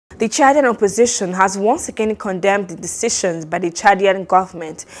The Chadian opposition has once again condemned the decisions by the Chadian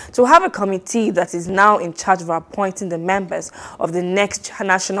government to have a committee that is now in charge of appointing the members of the next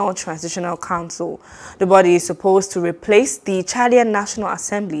National Transitional Council. The body is supposed to replace the Chadian National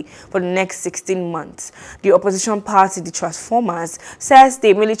Assembly for the next 16 months. The opposition party, the Transformers, says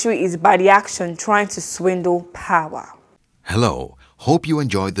the military is by the action trying to swindle power. Hello, hope you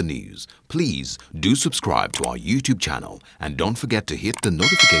enjoyed the news. Please do subscribe to our YouTube channel and don't forget to hit the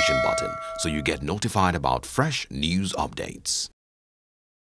notification button so you get notified about fresh news updates.